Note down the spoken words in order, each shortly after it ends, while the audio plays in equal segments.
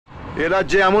এ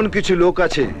রাজ্যে এমন কিছু লোক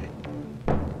আছে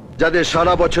যাদের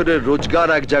সারা বছরের রোজগার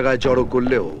এক জায়গায় জড়ো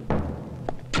করলেও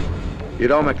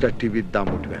এরকম একটা টিভির দাম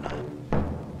উঠবে না।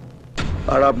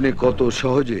 আর আপনি কত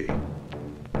সহজে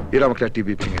এরকম একটা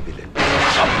টিভি ভেঙে দিলেন।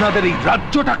 আপনাদের এই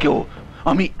রাজ্যটাকেও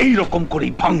আমি এই রকম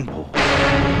করেই ভাঙবো।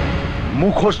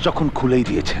 মুখোশ যখন খুলেই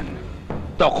দিয়েছেন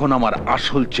তখন আমার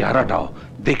আসল চেহারাটাও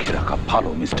দেখে রাখা ভালো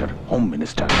মিস্টার হোম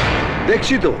মিনিস্টার।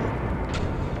 দেখছি তো,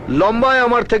 লম্বায়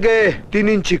আমার থেকে 3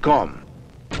 ইঞ্চি কম,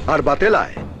 আর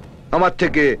বাতেলায় আমার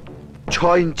থেকে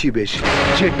 6 ইঞ্চি বেশি।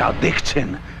 যেটা দেখছেন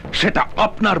সেটা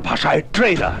আপনার ভাষায়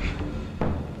ট্রেলার।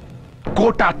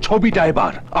 গোটা ছবিটা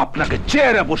এবার আপনাকে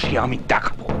চেয়ারে বসিয়ে আমি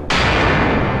দেখাবো।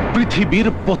 পৃথিবীর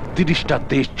 32টা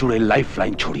দেশ জুড়ে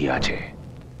লাইফলাইন ছড়িয়ে আছে।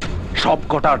 সব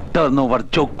কটা টার্নওভার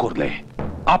যোগ করলে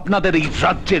আপনাদের এই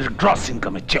রাজ্যের গ্রস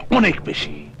ইনকামের চেয়ে অনেক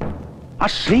বেশি।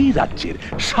 আর সেই রাজ্যের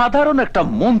সাধারণ একটা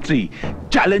মন্ত্রী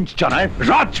চ্যালেঞ্জ জানায়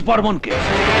রাজ বর্মনকে।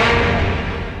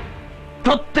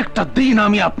 প্রত্যেকটা দিন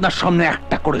আমি আপনার সামনে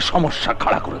একটা করে সমস্যা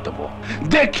খাড়া করে দেব,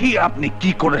 দেখি আপনি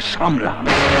কি করে সামলান।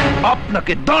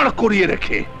 আপনাকে দাঁড় করিয়ে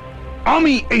রেখে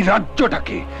আমি এই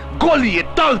রাজ্যটাকে গলিয়ে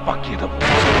তাল পাকিয়ে দেব,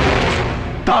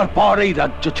 তারপর এই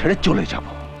রাজ্য ছেড়ে চলে যাব।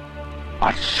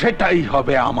 আর সেটাই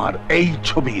হবে আমার এই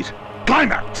ছবির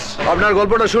ক্লাইম্যাক্স। আপনার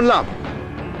গল্পটা শুনলাম,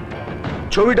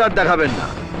 ছবিটা আর দেখাবেন না,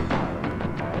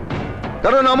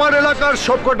 কারণ আমার এলাকার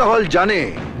সবকটা হল জানে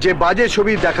যে বাজে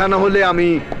ছবি দেখানো হলে আমি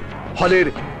হলের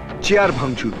চেয়ার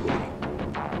ভাঙচুর করি।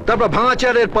 তারপর ভাঙা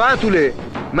চেয়ারের পায়া তুলে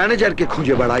ম্যানেজারকে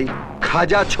খুঁজে বেড়াই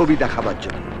খাজা ছবি দেখাবার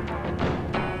জন্য।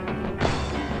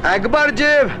 একবার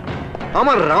যে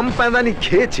আমার রাম প্যাঁদানি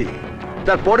খেয়েছে,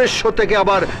 তার পরের শো থেকে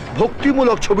আবার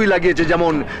ভক্তিমূলক ছবি লাগিয়েছে,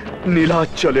 যেমন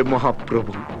নীলাচলে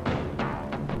মহাপ্রভু।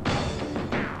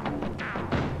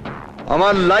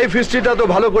 আমার লাইফ হিস্ট্রিটা তো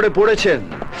ভালো করে পড়েছেন,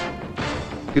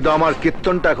 কিন্তু আমার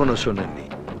কীর্তনটা এখনো শোনেননি।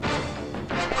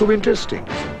 খুব ইন্টারেস্টিং।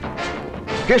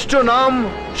 কেষ্ট নাম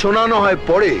শোনানো হয়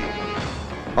পরে,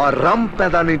 আর রাম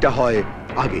প্যাদানিটা হয়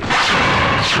আগে।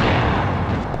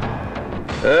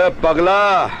 এ পাগলা,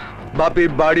 বাপি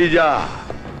বাড়ি যা,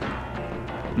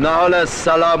 না হলে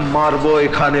সালাম মারবো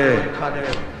এখানে,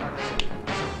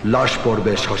 লাশ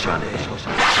পড়বে শ্মশানে।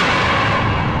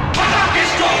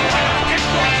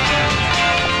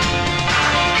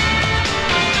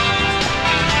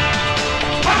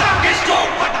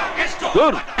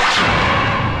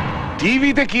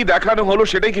 টিভিতে কি দেখানো হলো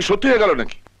সেটাই কি সত্যি হয়ে গেল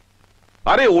নাকি?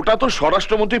 আরে ওটা তো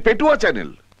স্বরাষ্ট্রমন্ত্রী পেটুয়া চ্যানেল।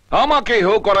 আমাকে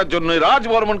হেও করার জন্য, রাজ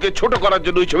বর্মনকে ছোট করার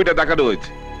জন্য ওই ছবিটা দেখানো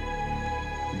হয়েছে।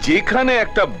 যেখানে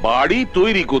একটা বাড়ি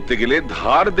তৈরি করতে গেলে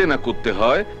ধার দেনা করতে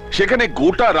হয়, সেখানে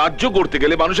গোটা রাজ্য করতে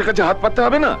গেলে মানুষের কাছে হাত পাততে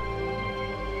হবে না?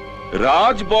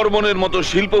 রাজ বর্মনের মতো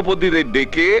শিল্পপতিদের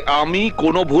ডেকে আমি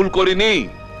কোনো ভুল করিনি।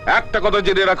 একটা কথা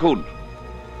জেনে রাখুন,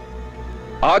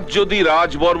 আজ যদি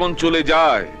রাজ বর্মন চলে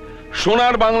যায়,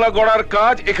 সোনার বাংলা গড়ার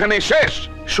কাজ এখানে শেষ।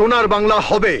 সোনার বাংলা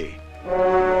হবে।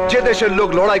 যে দেশের লোক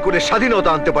লড়াই করে স্বাধীনতা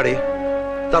আনতে পারে,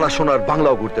 তারা সোনার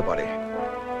বাংলাও গড়তে পারে।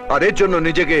 আর এর জন্য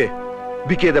নিজেকে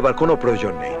বিকিয়ে দেবার কোনো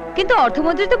প্রয়োজন নেই। কিন্তু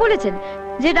অর্থমন্ত্রী তো বলেছেন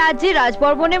যে রাজ্যে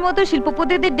রাজবর্মনের মতো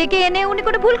শিল্পপতিদের ডেকে এনে উনি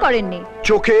কোনো ভুল করেননি।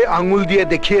 চোখে আঙ্গুল দিয়ে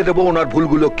দেখিয়ে দেব ওনার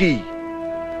ভুলগুলো কি।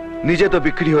 নিজে তো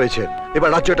বিক্রি হয়েছেন,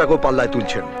 এবার রাজ্যটাকেও পাল্লায়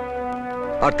তুলছেন,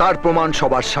 আর তার প্রমাণ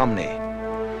সবার সামনে।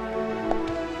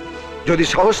 যদি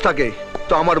সাহস থাকে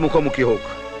তো আমার মুখোমুখি হোক,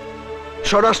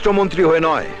 স্বরাষ্ট্রমন্ত্রী হয়ে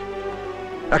নয়,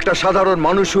 একটা সাধারণ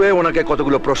মানুষ হয়ে ওনাকে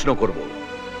কতগুলো প্রশ্ন করব।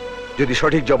 যদি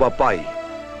সঠিক জবাব পাই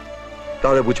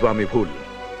তাহলে বুঝবো আমি ভুল,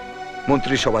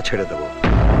 মন্ত্রিসভা ছেড়ে দেব।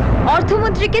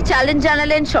 অর্থমন্ত্রীকে চ্যালেঞ্জ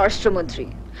জানালেন স্বরাষ্ট্রমন্ত্রী,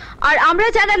 আর আমরা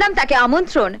জানালাম তাকে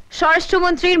আমন্ত্রণ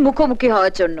স্বরাষ্ট্রমন্ত্রীর মুখোমুখি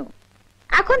হওয়ার জন্য।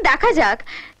 এখন দেখা যাক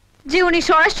যে উনি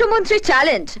স্বরাষ্ট্রমন্ত্রীর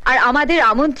চ্যালেঞ্জ আর আমাদের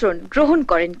আমন্ত্রণ গ্রহণ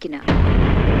করেন কিনা।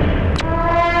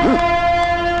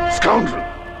 স্কাউন্ডার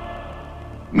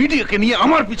মিডিয়াকে নিয়ে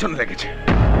আমার পিছনে লেগেছে।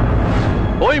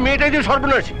 ওই মেয়েটাই যে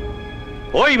সর্বনাশী,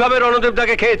 ওইভাবে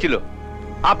রণদেবদাকে খেয়েছিল,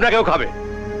 আপনাকেও খাবে।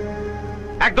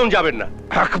 একদম যাবেন না।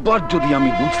 একবার যদি আমি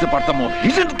বুঝতে পারতাম ও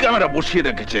হিডেন ক্যামেরা বসিয়ে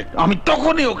রেখেছে, আমি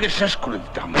তখনই ওকে শেষ করে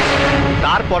দিতাম।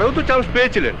 তারপরেও তো চান্স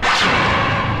পেয়েছিলেন,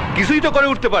 কিছুই তো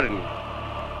করে উঠতে পারেননি।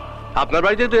 আপনার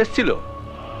বাড়িতে তো এসেছিল,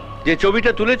 যে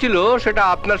ছবিটা তুলেছিল সেটা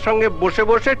আপনার সঙ্গে বসে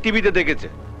বসে টিভিতে দেখেছে।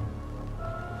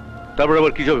 তারপর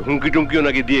আবার কি সব হুমকি টুমকিও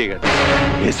নাকি দিয়ে গেছে।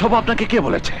 এসব আপনাকে কে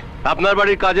বলেছে? আপনার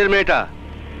বাড়ির কাজের মেয়েটা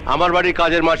আমার বাড়ির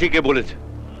কাজের মাসিকে বলেছে।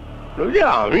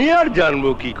 আমি আর জানবো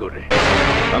কি করে?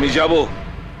 আমি যাব,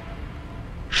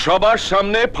 সবার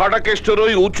সামনে ফাটাকেষ্টর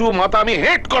ওই উঁচু মাথা আমি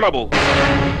হেট করাবো।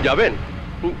 যাবেন?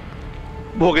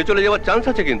 ভোগে চলে যাওয়ার চান্স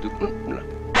আছে কিন্তু।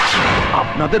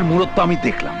 আপনাদের মূলত আমি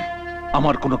দেখলাম,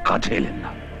 আমার কোনো কাজে এলেন না।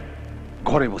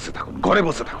 ঘরে বসে থাকুন, ঘরে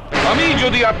বসে থাকুন। আমি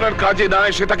যদি আপনার কাজে না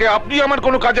এসে থাকে, আপনি আমার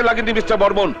কোনো কাজে লাগেননি মিস্টার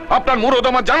বর্মন। আপনার মুরদ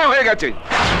আমার জানা হয়ে গেছে।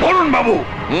 বলুন বাবু।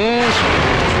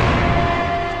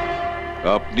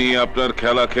 আপনি আপনার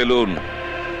খেলা খেলুন,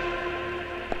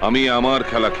 আমি আমার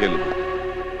খেলা খেলব।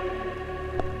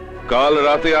 কাল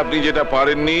রাতে আপনি যেটা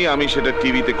পারেননি, আমি সেটা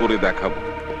টিভিতে করে দেখাবো।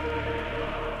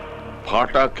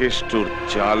 ফাটাকেষ্টর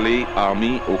চালে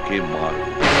আমি ওকে মারব,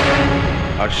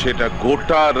 আর সেটা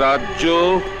গোটা রাজ্য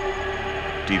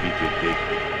টিভিতে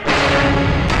দেখবে।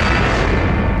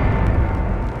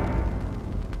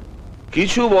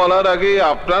 কিছু বলার আগে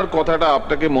আপনার কথাটা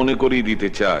আপনাকে মনে করিয়ে দিতে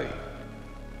চাই।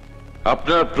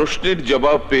 আপনার প্রশ্নের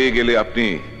জবাব পেয়ে গেলে আপনি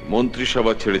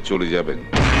মন্ত্রিসভা ছেড়ে চলে যাবেন।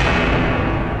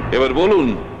 এবার বলুন,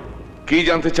 কি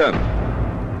জানতে চান?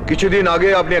 কিছুদিন আগে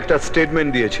আপনি একটা স্টেটমেন্ট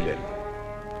দিয়েছিলেন,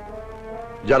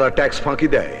 যারা ট্যাক্স ফাঁকি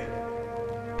দেয়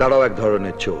তারাও এক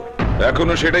ধরনের চোর।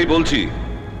 এখনো সেটাই বলছি,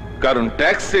 কারণ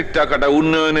ট্যাক্সের টাকাটা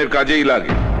উন্নয়নের কাজেই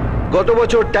লাগে। গত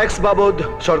বছর ট্যাক্স বাবদ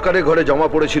সরকারের ঘরে জমা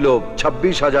পড়েছিল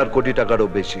 26,000 কোটি টাকারও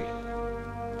বেশি।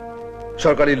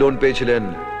 সরকারি লোন পেয়েছিলেন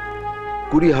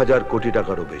 20,000 কোটি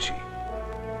টাকারও বেশি।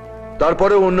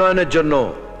 তারপরে উন্নয়নের জন্য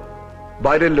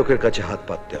বাইরের লোকের কাছে হাত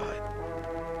পাততে হয়।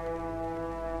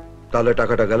 তাহলে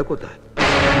টাকাটা গেল কোথায়?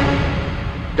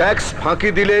 ট্যাক্স ফাঁকি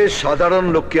দিলে সাধারণ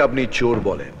লোককে আপনি চোর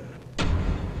বলেন,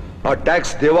 আর ট্যাক্স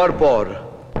দেওয়ার পর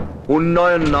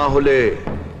উন্নয়ন না হলে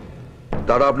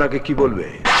তারা আপনাকে কি বলবে?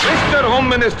 মিস্টার হোম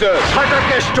মিনিস্টার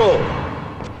ফাটাকেষ্ট,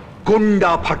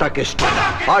 গুন্ডা ফাটাকেষ্ট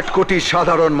 8 কোটি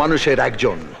সাধারণ মানুষের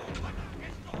একজন।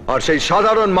 আর সেই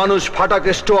সাধারণ মানুষ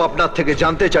ফাটাকেষ্ট আপনার থেকে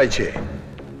জানতে চাইছে,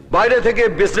 বাইরে থেকে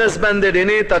বিজনেসম্যানদের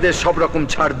এনে তাদের সব রকম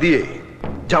ছাড় দিয়ে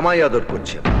জামাই আদর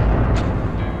করছেন,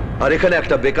 আর এখানে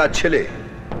একটা বেকার ছেলে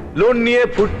লোন নিয়ে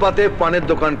ফুটপাতে পানের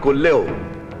দোকান করলেও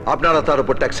আপনারা তার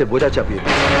উপর ট্যাক্সের বোঝা চাপিয়ে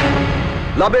দেন।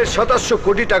 লাভের 2700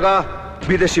 কোটি টাকা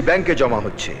বিদেশি ব্যাংকে জমা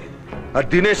হচ্ছে, আর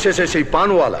দিনের শেষে সেই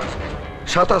পানওয়ালা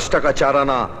 27 টাকা 4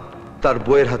 আনা তার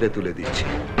বইয়ের হাতে তুলে দিচ্ছে।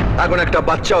 এখন একটা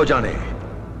বাচ্চাও জানে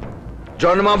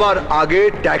জন্মাবার আগে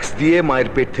ট্যাক্স দিয়ে মায়ের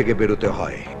পেট থেকে বেরোতে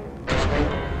হয়,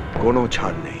 কোনো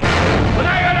ছাড় নেই।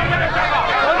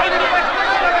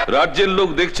 রাজ্যের লোক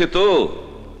দেখছে তো,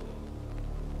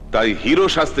 তাই হিরো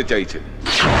সাজতে চাইছেন।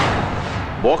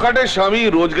 বখাটের স্বামী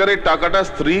রোজগারের টাকাটা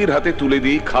স্ত্রীর হাতে তুলে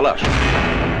দিয়ে খালাস।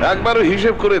 একবারও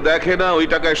হিসেব করে দেখে না ওই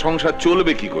টাকায় সংসার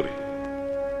চলবে কি করে।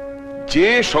 যে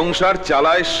সংসার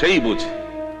চালায় সেই বোঝে।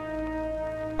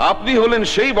 আপনি হলেন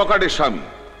সেই বখাটের স্বামী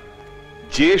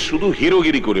যে শুধু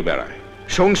হিরোগিরি করে বেড়ায়।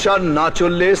 সংসার না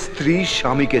চললে স্ত্রী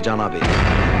স্বামীকে জানাবে,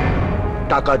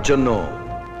 টাকার জন্য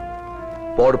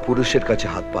পর পুরুষের কাছে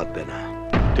হাত পাতবে না।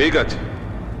 ঠিক আছে,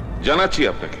 জানাচ্ছি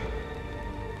আপনাকে।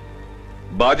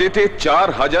 বাজেটে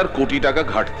 4,000 কোটি টাকা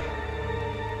ঘাটতি।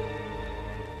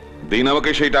 দিন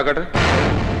আমাকে সেই টাকাটা।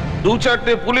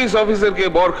 2-4টে পুলিশ অফিসারকে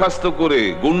বরখাস্ত করে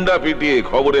গুন্ডা পিটিয়ে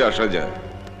খবরে আসা যায়।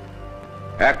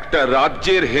 একটা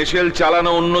রাজ্যের হেসেল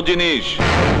চালানো অন্য জিনিস।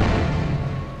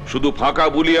 শুধু ফাঁকা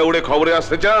বুলিয়া উড়ে খবরে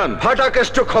আসতে চান?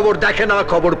 ফাটাকেষ্ট খবর দেখে না,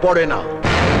 খবর পড়ে না,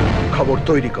 খবর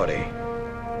তৈরি করে।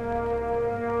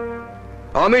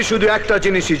 আমি শুধু একটা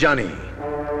জিনিসই জানি,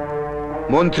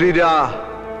 মন্ত্রীরা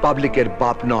পাবলিকের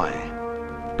বাপ নয়,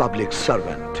 পাবলিক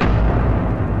সার্ভেন্ট।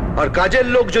 আর কাজের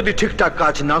লোক যদি ঠিকঠাক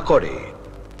কাজ না করে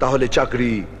তাহলে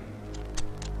চাকরি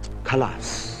খালাস।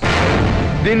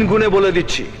 দিন গুনে বলে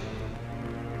দিচ্ছি,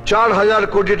 4,000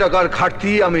 কোটি টাকার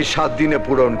ঘাটতি আমি 7 দিনে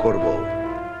পূরণ করব।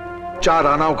 4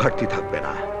 আনাও ঘাটতি থাকবে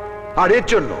না। আর এর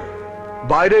জন্য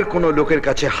বাইরের কোনো লোকের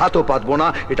কাছে হাতও পাতবো না,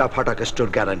 এটা ফাটাকেষ্টর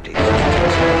গ্যারান্টি।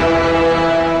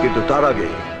 কিন্তু তার আগে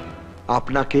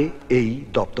আপনাকে এই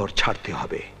দপ্তর ছাড়তে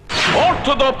হবে। অর্থ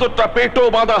দপ্তরটা পেটো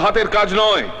বাঁধা হাতের কাজ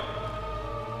নয়।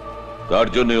 তার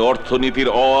জন্য অর্থনীতির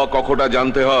অ আ কখটা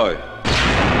জানতে হয়।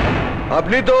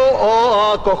 আপনি তো অ আ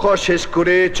কখ শেষ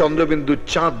করে চন্দ্রবিন্দু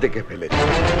চাঁদ দেখে ফেলেছেন,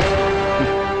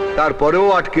 তারপরেও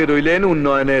আটকে রইলেন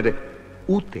উন্নয়নের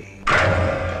উতে,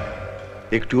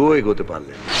 একটুও এগোতে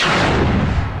পারলেন।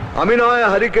 আমি নয়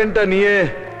হারিকেনটা নিয়ে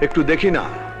একটু দেখি না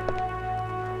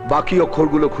বাকি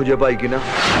অক্ষরগুলো খুঁজে পাই কিনা।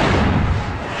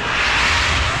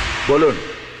 বলুন,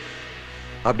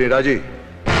 আপনি রাজি?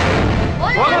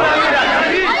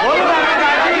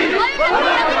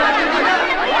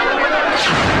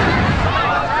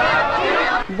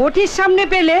 বটির সামনে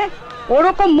পেলে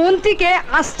ওরকম মন্ত্রীকে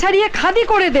আশ্চারিয়ে খাদি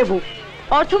করে দেব।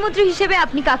 অর্থমন্ত্রী হিসেবে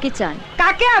আপনি কাকে চান?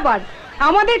 কাকে আবার?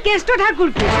 আমাদের কেষ্ট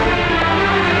ঠাকুরকে।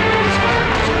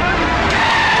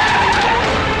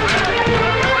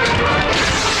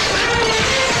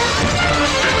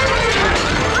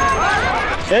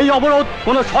 এই অবরোধ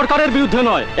কোন সরকারের বিরুদ্ধে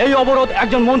নয়, এই অবরোধ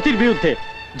একজন মন্ত্রীর বিরুদ্ধে,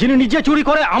 যিনি নিজে চুরি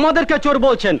করে আমাদেরকে চোর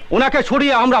বলছেন। ওনাকে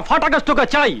সরিয়ে আমরা ফাটাকেষ্টকে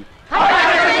চাই।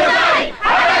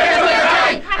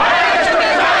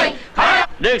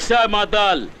 দেখছা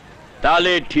মাতাল,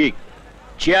 তালে ঠিক,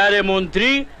 চেয়ারে মন্ত্রী,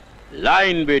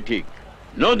 লাইন বেঠিক।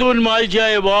 নতুন মাল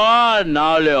চাই এবার, না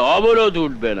হলে অবরোধ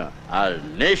উঠবে না আর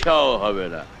নেশাও হবে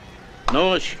না।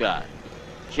 নমস্কার,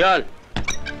 চল।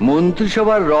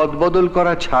 মন্ত্রিসভার রদবদল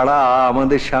করা ছাড়া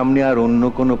আমাদের সামনে আর অন্য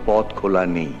কোনো পথ খোলা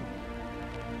নেই।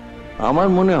 আমার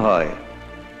মনে হয়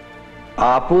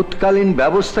আপৎকালীন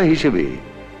ব্যবস্থা হিসেবে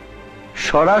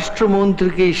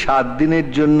স্বরাষ্ট্রমন্ত্রীকে 7 দিনের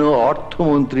জন্য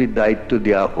অর্থমন্ত্রীর দায়িত্ব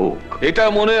দেওয়া হোক। এটা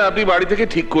মনে হয় আপনি বাড়ি থেকে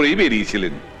ঠিক করেই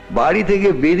বেরিয়েছিলেন। বাড়ি থেকে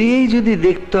বেরিয়েই যদি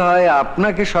দেখতে হয়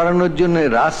আপনাকে সরানোর জন্য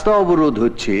রাস্তা অবরোধ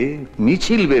হচ্ছে,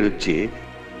 মিছিল বেরোচ্ছে,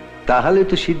 তাহলে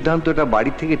তো সিদ্ধান্তটা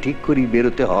বাড়ি থেকে ঠিক করেই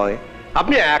বেরোতে হয়।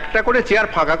 আপনি একটা করে চেয়ার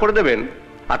ফাঁকা করে দেবেন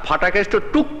আর ফাটাকেষ্ট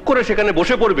টুক করে সেখানে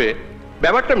বসে পড়বে,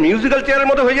 ব্যাপারটা মিউজিক্যাল চেয়ারের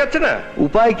মতো হয়ে যাচ্ছে না?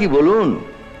 উপায় কি বলুন?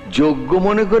 যোগ্য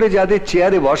মনে করে যাদের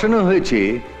চেয়ারে বসানো হয়েছে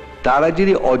তারা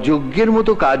যদি অযোগ্যের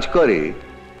মতো কাজ করে,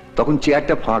 তখন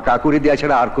চেয়ারটা ফাঁকা করে দেওয়া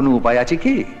ছাড়া আর কোনো উপায় আছে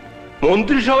কি?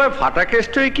 মন্ত্রিসভায়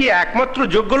ফাটাকেষ্টই কি একমাত্র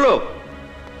যোগ্য লোক?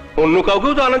 অন্য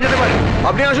কাউকেও তো আনা যেতে পারে।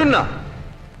 আপনি আসুন না।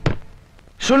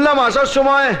 শুনলাম আসার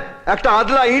সময় একটা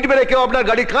আদলা ইট বেড়ে কেউ আপনার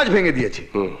গাড়ির কাঁচ ভেঙে দিয়েছে।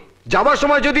 যাবার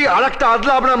সময় যদি আর একটা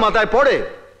আদলা আপনার মাথায় পড়ে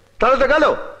তাহলে তো গেল।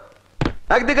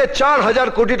 একদিকে 4,000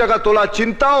 কোটি টাকা তোলার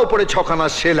চিন্তা, ওপরে 6খানা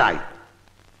সেলাই।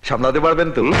 সামলাতে পারবেন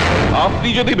তো? আপনি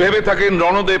যদি ভেবে থাকেন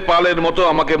রণদেব পালের মতো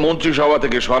আমাকে মন্ত্রিসভা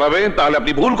থেকে সরাবেন, তাহলে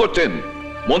আপনি ভুল করছেন।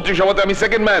 মন্ত্রিসভাতে আমি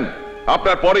সেকেন্ড ম্যান,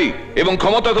 আপনার পরেই, এবং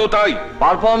ক্ষমতা তো তাই।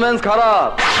 পারফরমেন্স খারাপ,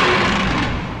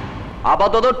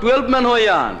 আপাতত 12 ম্যান হয়ে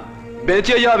যান,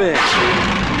 বেঁচে যাবে।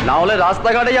 না হলে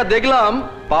রাস্তাঘাটে যা দেখলাম,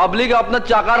 পাবলিক আপনার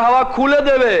চাকার হাওয়া খুলে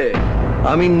দেবে।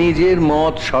 আমি নিজের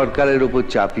মত সরকারের উপর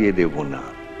চাপিয়ে দেব না।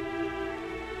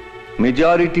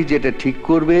 মেজরিটি যেটা ঠিক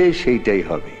করবে সেইটাই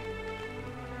হবে।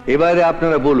 এবারে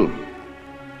আপনারা বলুন,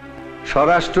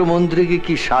 স্বরাষ্ট্রমন্ত্রীকে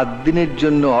কি 7 দিনের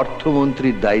জন্য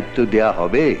অর্থমন্ত্রীর দায়িত্ব দেয়া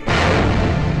হবে?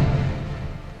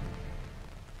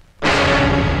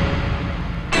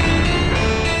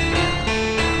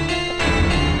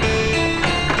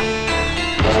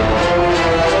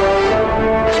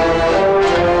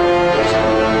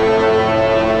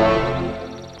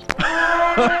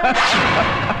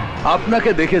 আপনাকে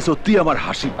দেখে সত্যি আমার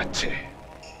হাসি পাচ্ছে।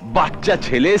 বাচ্চা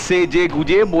ছেলে সে যে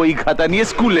গুজে বই খাতা নিয়ে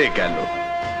স্কুলে গেল,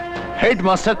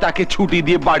 হেডমাস্টার তাকে ছুটি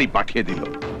দিয়ে বাড়ি পাঠিয়ে দিল।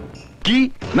 কি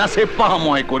না সে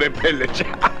পাময় করে ফেলেছে।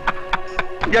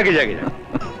 যাকে যাকে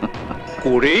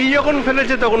করেই যখন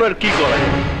ফেলেছে তখন আর কি করা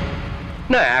যাবে?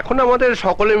 না, এখন আমাদের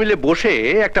সকলে মিলে বসে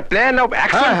একটা প্ল্যান অফ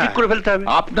অ্যাকশন ঠিক করে ফেলতে হবে।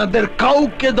 আপনাদের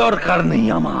কাউকে দরকার নেই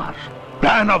আমার।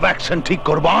 প্ল্যান অফ অ্যাকশন ঠিক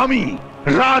করব আমি,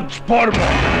 রাজপর্ব।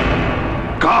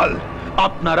 কাল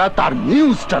আপনারা তার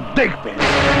নিউজটা দেখবেন।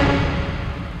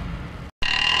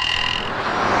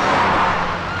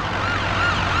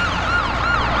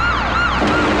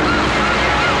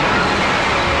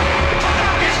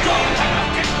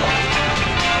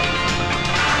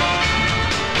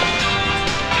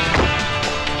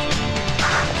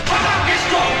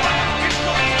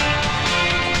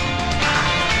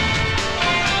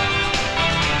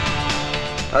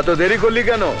 এত দেরি করলি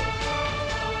কেন?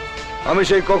 আমি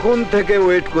সেই কখন থেকে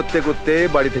ওয়েট করতে করতে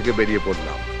বাড়ি থেকে বেরিয়ে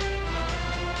পড়লাম।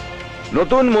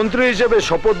 নতুন মন্ত্রী হিসেবে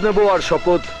শপথ নেব, আর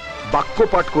শপথ বাক্য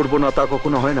পাঠ করব না তা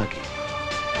কখনো হয় নাকি?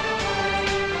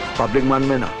 পাবলিক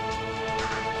মানবে না।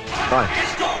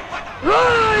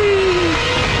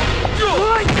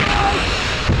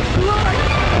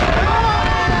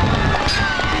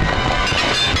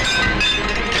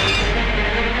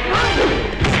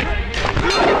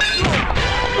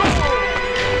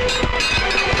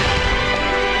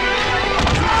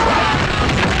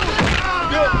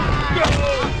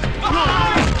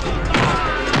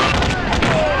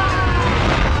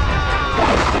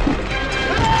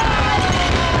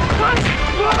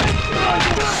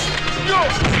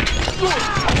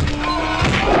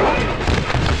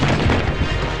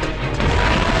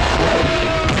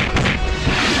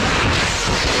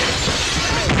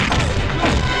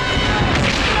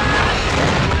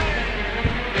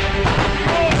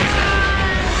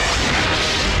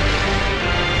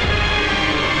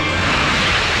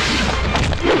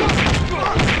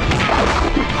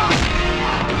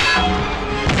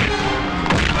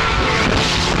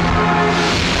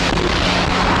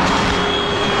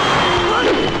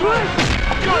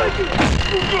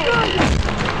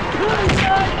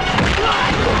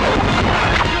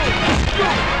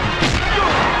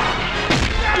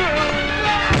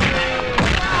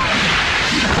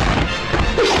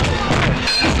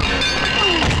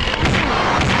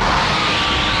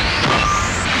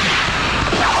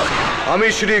 আমি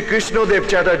শ্রী কৃষ্ণদেব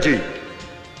চ্যাটার্জি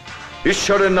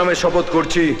ঈশ্বরের নামে শপথ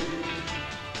করছি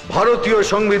ভারতীয়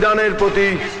সংবিধানের প্রতি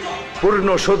পূর্ণ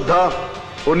শ্রদ্ধা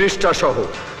ও নিষ্ঠা সহ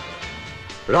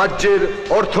রাজ্যের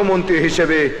অর্থমন্ত্রী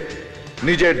হিসেবে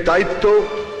নিজের দায়িত্ব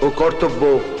ও কর্তব্য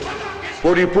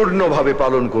পরিপূর্ণভাবে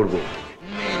পালন করব।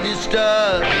 মিনিস্টার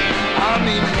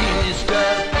আমি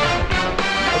মিনিস্টার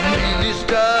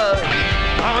মিনিস্টার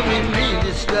আমি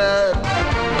মিনিস্টার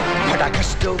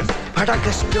ফাটাকেষ্ট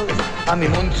ফাটাকেষ্ট আমি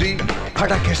মন্ত্রী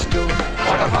ফাটাকেষ্ট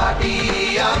ফাটাফাটি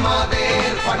আমাদের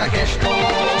ফাটাকেষ্ট